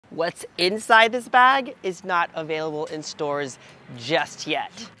what's inside this bag is not available in stores just yet.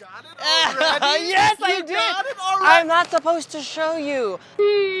 You got it already? Yes, I You did. got it already? I'm not supposed to show you.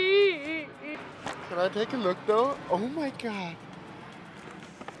 Can I take a look though? Oh my god.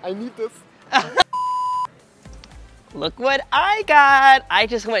 I need this. Look what I got. I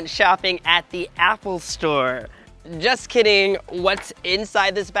just went shopping at the Apple store. Just kidding. What's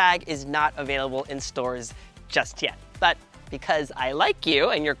inside this bag is not available in stores just yet. But because I like you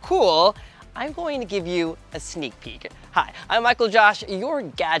and you're cool, I'm going to give you a sneak peek. Hi, I'm MICHAELJOSH, your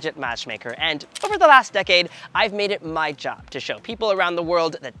gadget matchmaker, and over the last decade, I've made it my job to show people around the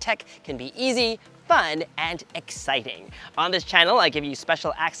world that tech can be easy, fun, and exciting. On this channel, I give you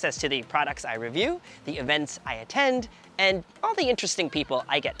special access to the products I review, the events I attend, and all the interesting people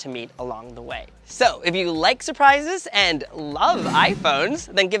I get to meet along the way. So if you like surprises and love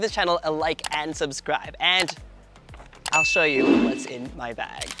iPhones, then give this channel a like and subscribe, and I'll show you what's in my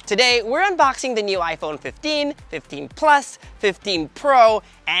bag. Today, we're unboxing the new iPhone 15, 15 Plus, 15 Pro,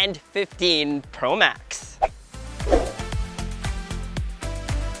 and 15 Pro Max.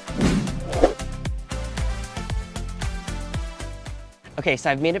 Okay,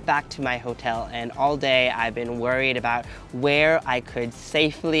 so I've made it back to my hotel, and all day I've been worried about where I could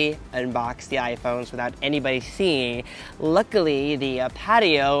safely unbox the iPhones without anybody seeing. Luckily, the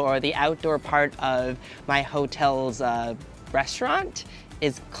patio, or the outdoor part of my hotel's restaurant,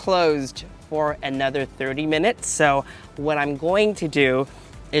 is closed for another 30 minutes. So what I'm going to do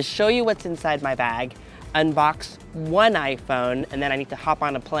is show you what's inside my bag, unbox one iPhone, and then I need to hop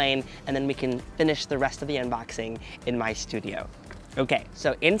on a plane, and then we can finish the rest of the unboxing in my studio. Okay,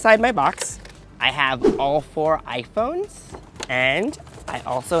 so inside my box, I have all 4 iPhones, and I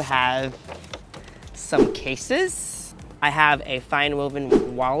also have some cases. I have a fine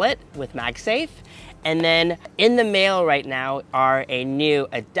woven wallet with MagSafe, and then in the mail right now are a new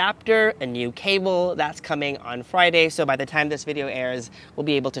adapter, a new cable that's coming on Friday, so by the time this video airs, we'll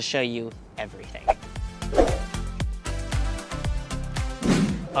be able to show you everything.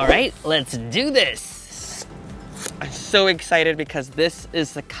 All right, let's do this. I'm so excited because this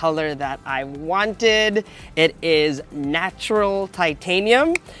is the color that I wanted. It is natural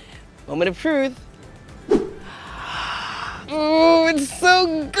titanium. Moment of truth. Oh, it's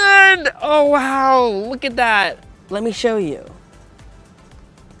so good. Oh, wow, look at that. Let me show you.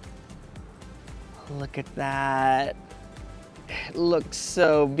 Look at that. It looks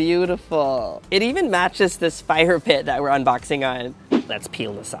so beautiful. It even matches this fire pit that we're unboxing on. Let's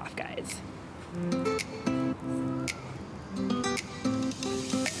peel this off, guys.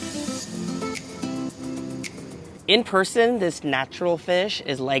 In person, this natural finish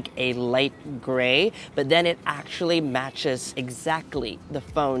is like a light gray, but then it actually matches exactly the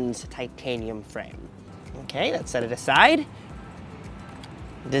phone's titanium frame. Okay, let's set it aside.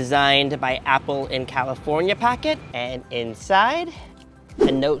 Designed by Apple in California packet, and inside,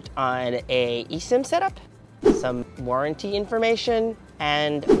 a note on a eSIM setup, some warranty information,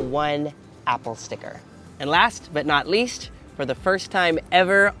 and 1 Apple sticker. And last but not least, for the first time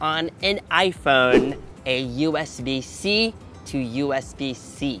ever on an iPhone, a USB-C to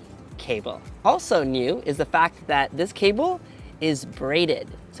USB-C cable. Also new is the fact that this cable is braided.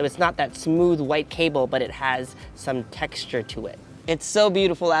 So it's not that smooth white cable, but it has some texture to it. It's so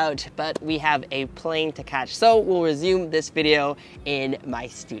beautiful out, but we have a plane to catch. So we'll resume this video in my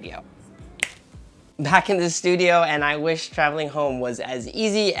studio. Back in the studio, and I wish traveling home was as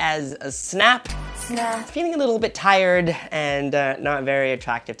easy as a snap. Feeling a little bit tired and not very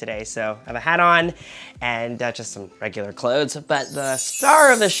attractive today, so I have a hat on and just some regular clothes, but the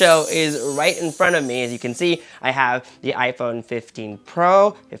star of the show is right in front of me. As you can see, I have the iPhone 15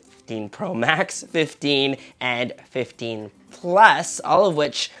 Pro, 15 Pro Max, 15, and 15 Plus, all of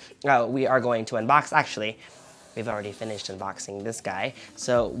which we are going to unbox. Actually, we've already finished unboxing this guy,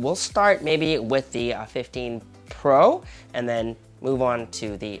 so we'll start maybe with the 15 Pro and then move on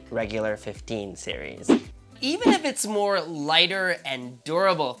to the regular 15 series. Even if it's more lighter and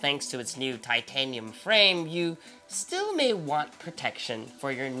durable thanks to its new titanium frame, you still may want protection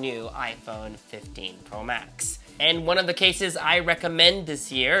for your new iPhone 15 Pro Max. And one of the cases I recommend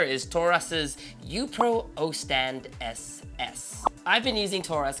this year is Torras's UPRO OStand SS. I've been using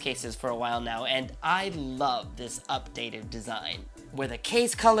Torras cases for a while now, and I love this updated design, where the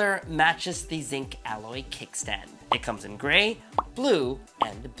case color matches the zinc alloy kickstand. It comes in gray, blue,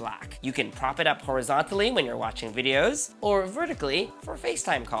 and black. You can prop it up horizontally when you're watching videos, or vertically for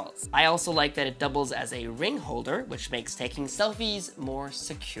FaceTime calls. I also like that it doubles as a ring holder, which makes taking selfies more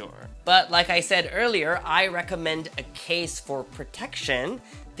secure. But like I said earlier, I recommend a case for protection,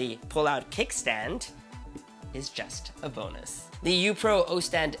 the pull-out kickstand, is just a bonus. The UPRO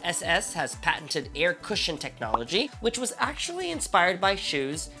OStand SS has patented air cushion technology, which was actually inspired by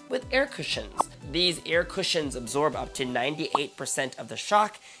shoes with air cushions. These air cushions absorb up to 98% of the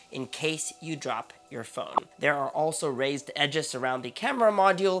shock in case you drop your phone. There are also raised edges around the camera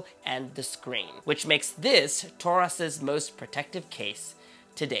module and the screen, which makes this Torras's most protective case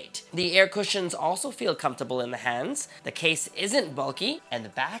to date. The air cushions also feel comfortable in the hands, the case isn't bulky, and the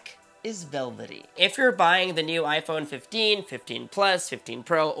back is velvety. If you're buying the new iPhone 15, 15 Plus, 15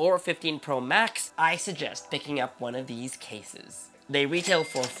 Pro, or 15 Pro Max, I suggest picking up one of these cases. They retail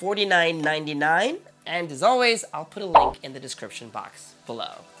for $49.99, and as always, I'll put a link in the description box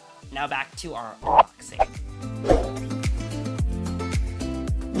below. Now back to our unboxing.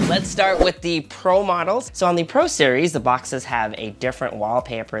 Let's start with the Pro models. So on the Pro series, the boxes have a different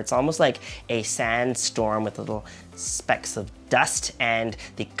wallpaper. It's almost like a sandstorm with little specks of dust, and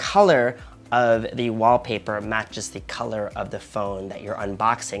the color of the wallpaper matches the color of the phone that you're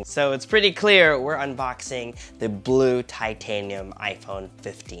unboxing. So it's pretty clear we're unboxing the blue titanium iPhone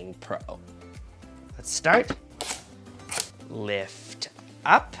 15 Pro. Let's start. Lift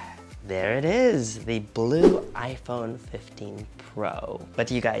up. There it is, the blue iPhone 15 Pro. What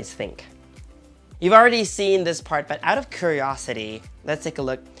do you guys think? You've already seen this part, but out of curiosity, let's take a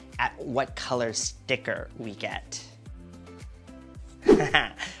look at what color sticker we get.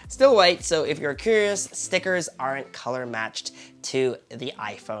 Still white, so if you're curious, stickers aren't color matched to the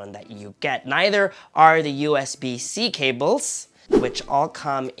iPhone that you get. Neither are the USB-C cables, which all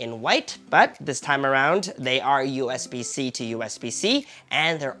come in white, but this time around, they are USB-C to USB-C,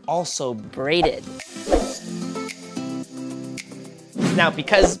 and they're also braided. Now,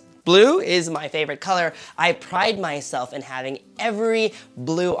 because blue is my favorite color, I pride myself in having every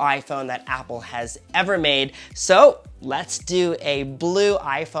blue iPhone that Apple has ever made. So let's do a blue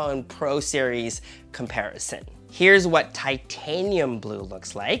iPhone Pro series comparison. Here's what titanium blue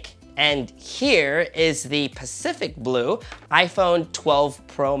looks like. And here is the Pacific Blue iPhone 12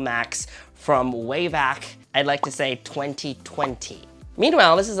 Pro Max from way back, I'd like to say 2020.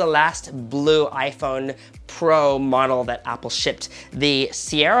 Meanwhile, this is the last blue iPhone Pro model that Apple shipped, the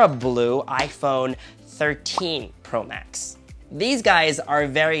Sierra Blue iPhone 13 Pro Max. These guys are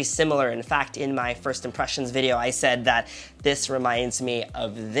very similar. In fact, in my first impressions video, I said that this reminds me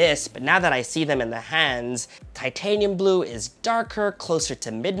of this, but now that I see them in the hands, titanium blue is darker, closer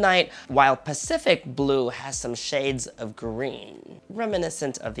to midnight, while Pacific Blue has some shades of green,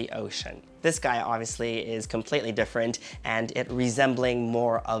 reminiscent of the ocean. This guy obviously is completely different, and it resembling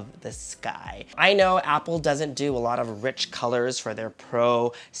more of the sky. I know Apple doesn't do a lot of rich colors for their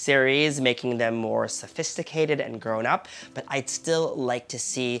Pro series, making them more sophisticated and grown up, but I'd still like to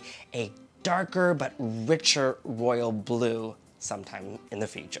see a darker but richer royal blue sometime in the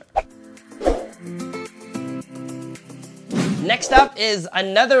future. Next up is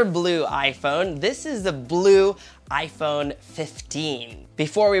another blue iPhone. This is the blue iPhone 15.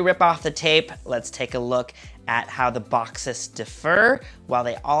 Before we rip off the tape, let's take a look at how the boxes differ. While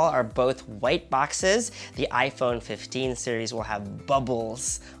they all are both white boxes, the iPhone 15 series will have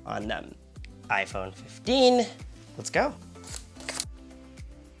bubbles on them. iPhone 15, let's go.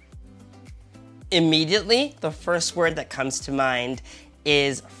 Immediately, the first word that comes to mind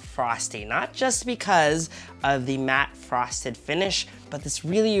is frosty, not just because of the matte frosted finish, but this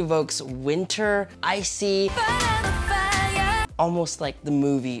really evokes winter, icy, almost like the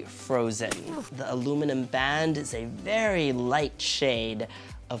movie Frozen. The aluminum band is a very light shade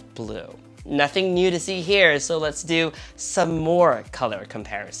of blue. Nothing new to see here, so let's do some more color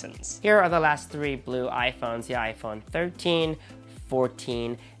comparisons. Here are the last three blue iPhones, the iPhone 13,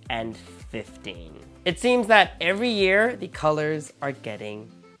 14, and 15. It seems that every year the colors are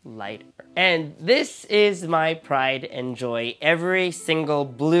getting lighter. And this is my pride and joy. Every single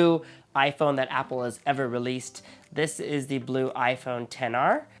blue iPhone that Apple has ever released. This is the blue iPhone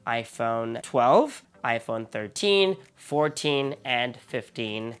XR, iPhone 12, iPhone 13, 14, and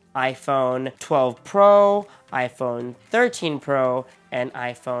 15, iPhone 12 Pro, iPhone 13 Pro, and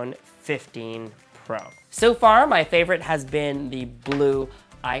iPhone 15 Pro. So far, my favorite has been the blue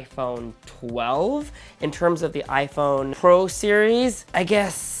iPhone 12. In terms of the iPhone Pro series, I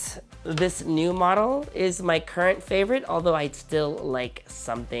guess this new model is my current favorite, although I'd still like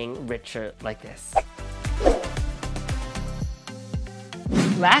something richer like this.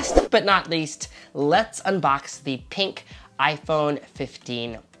 Last but not least, let's unbox the pink iPhone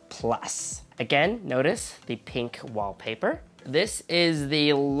 15 Plus. Again, notice the pink wallpaper. This is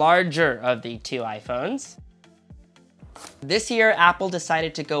the larger of the two iPhones. This year, Apple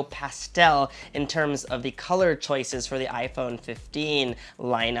decided to go pastel in terms of the color choices for the iPhone 15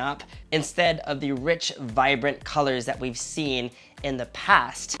 lineup, instead of the rich, vibrant colors that we've seen in the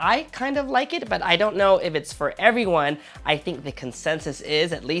past. I kind of like it, but I don't know if it's for everyone. I think the consensus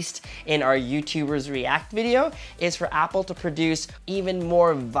is, at least in our YouTubers React video, is for Apple to produce even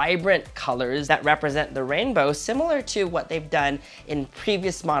more vibrant colors that represent the rainbow, similar to what they've done in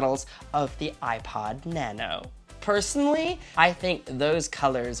previous models of the iPod Nano. Personally, I think those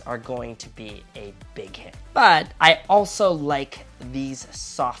colors are going to be a big hit. But I also like these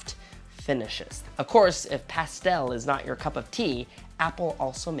soft finishes. Of course, if pastel is not your cup of tea, Apple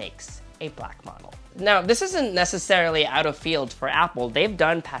also makes a black model. Now, this isn't necessarily out of field for Apple. They've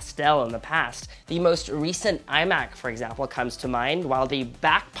done pastel in the past. The most recent iMac, for example, comes to mind. While the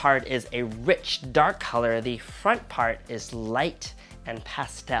back part is a rich, dark color, the front part is light and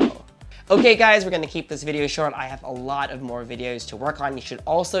pastel. Okay guys, we're gonna keep this video short. I have a lot of more videos to work on. You should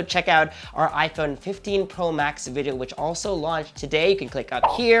also check out our iPhone 15 Pro Max video, which also launched today. You can click up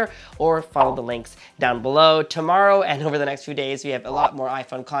here or follow the links down below. Tomorrow and over the next few days, we have a lot more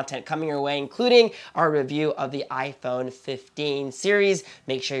iPhone content coming your way, including our review of the iPhone 15 series.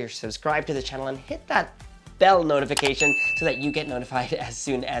 Make sure you're subscribed to the channel and hit that bell notification so that you get notified as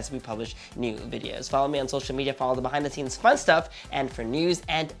soon as we publish new videos. Follow me on social media, follow the behind the scenes fun stuff, and for news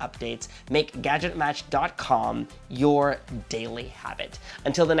and updates, make GadgetMatch.com your daily habit.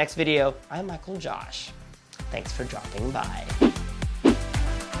 Until the next video, I'm MICHAELJOSH. Thanks for dropping by.